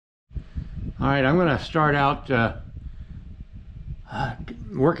All right, I'm going to start out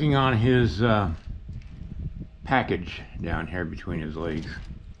working on his package down here between his legs.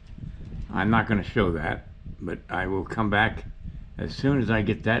 I'm not going to show that, but I will come back as soon as I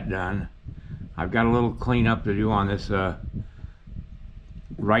get that done. I've got a little cleanup to do on this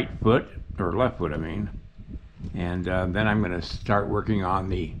right foot, or left foot I mean, and then I'm going to start working on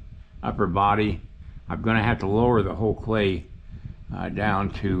the upper body. I'm going to have to lower the whole clay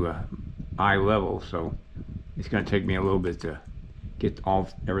down to eye level, so it's going to take me a little bit to get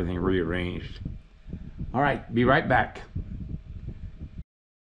everything rearranged. All right, be right back.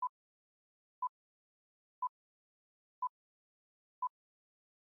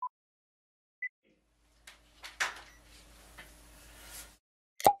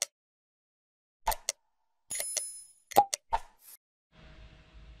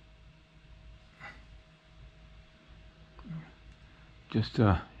 Just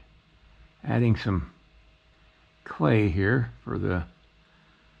adding some clay here for the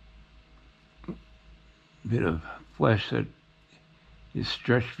bit of flesh that is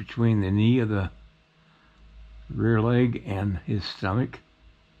stretched between the knee of the rear leg and his stomach,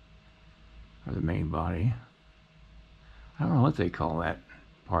 or the main body. I don't know what they call that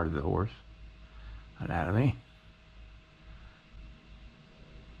part of the horse anatomy.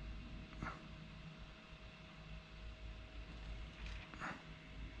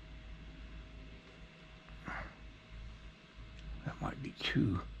 That might be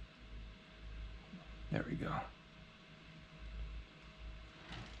two. There we go.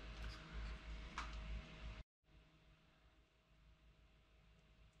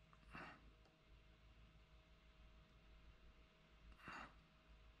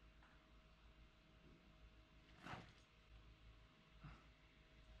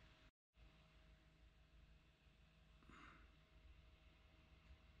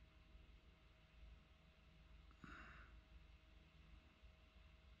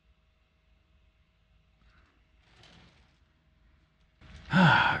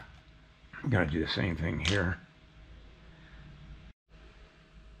 I'm going to do the same thing here.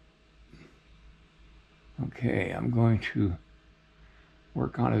 Okay, I'm going to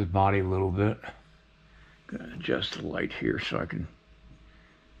work on his body a little bit. I'm going to adjust the light here so I can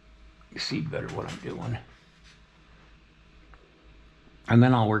see better what I'm doing. And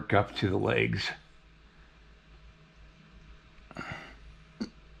then I'll work up to the legs.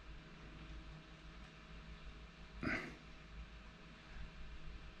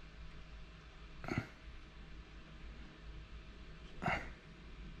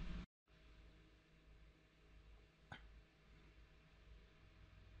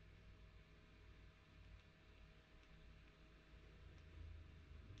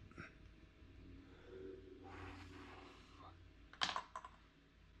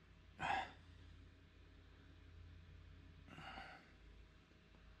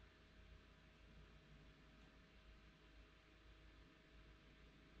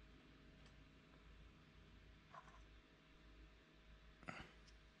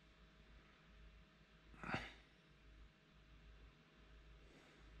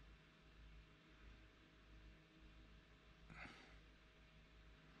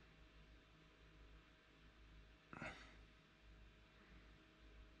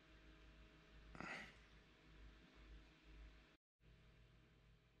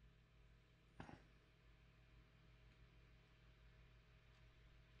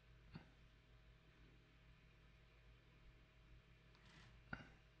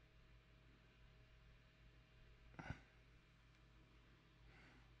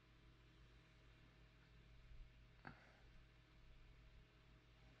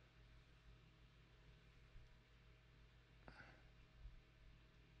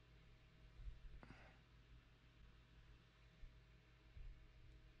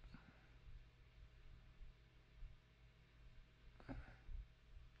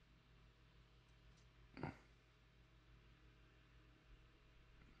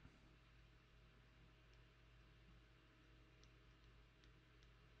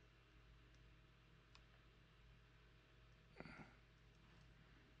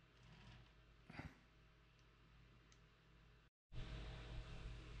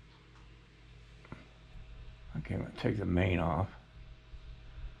 Okay, I'm going to take the mane off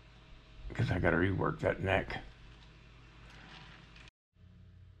because I got to rework that neck.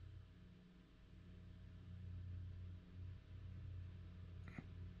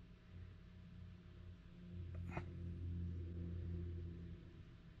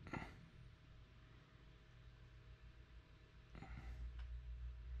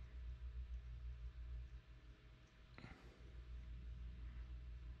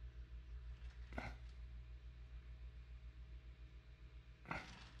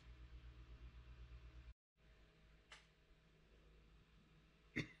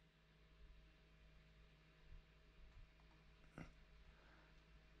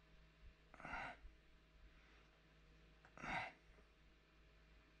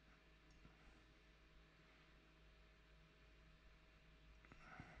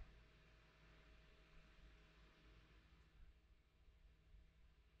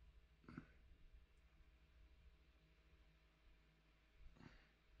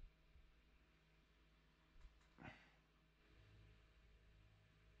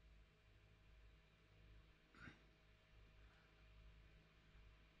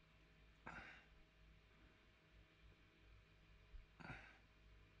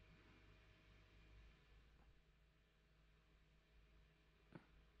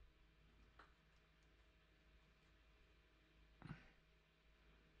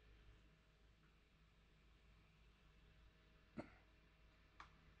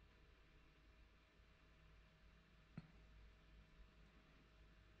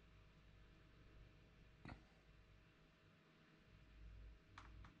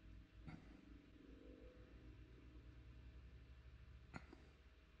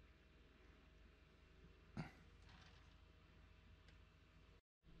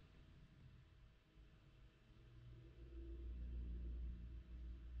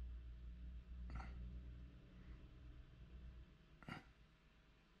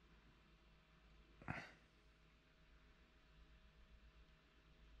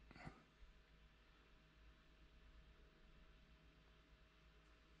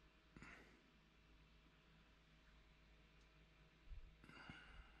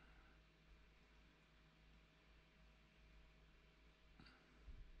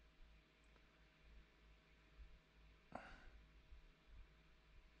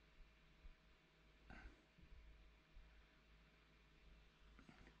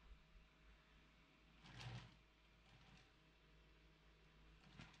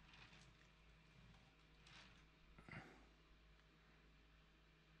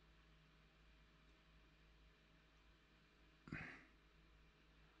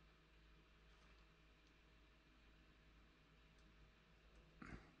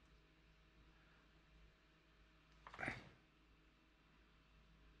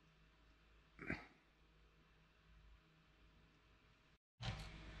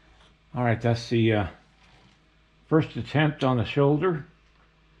 All right, that's the first attempt on the shoulder,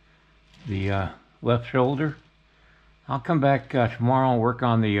 the left shoulder. I'll come back tomorrow and work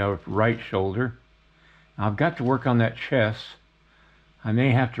on the right shoulder. I've got to work on that chest. I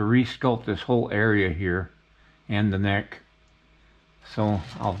may have to resculpt this whole area here and the neck. So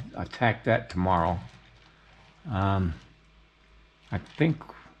I'll attack that tomorrow. I think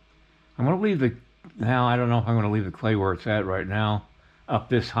I'm going to leave the, now I don't know if I'm going to leave the clay where it's at right now, up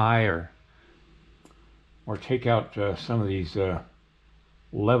this high, or take out some of these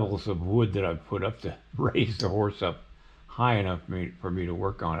levels of wood that I've put up to raise the horse up high enough for me to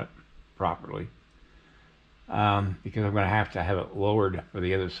work on it properly. Because I'm going to have it lowered for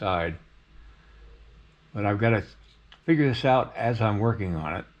the other side. But I've got to figure this out as I'm working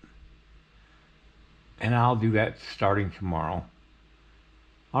on it. And I'll do that starting tomorrow.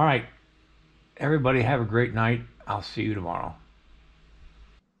 All right. Everybody have a great night. I'll see you tomorrow.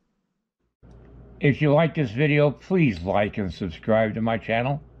 If you like this video, please like and subscribe to my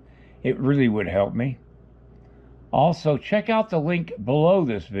channel. It really would help me. Also, check out the link below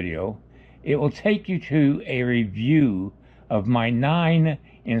this video. It will take you to a review of my 9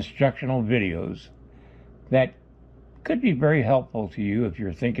 instructional videos that could be very helpful to you if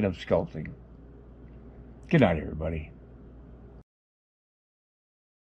you're thinking of sculpting. Good night, everybody.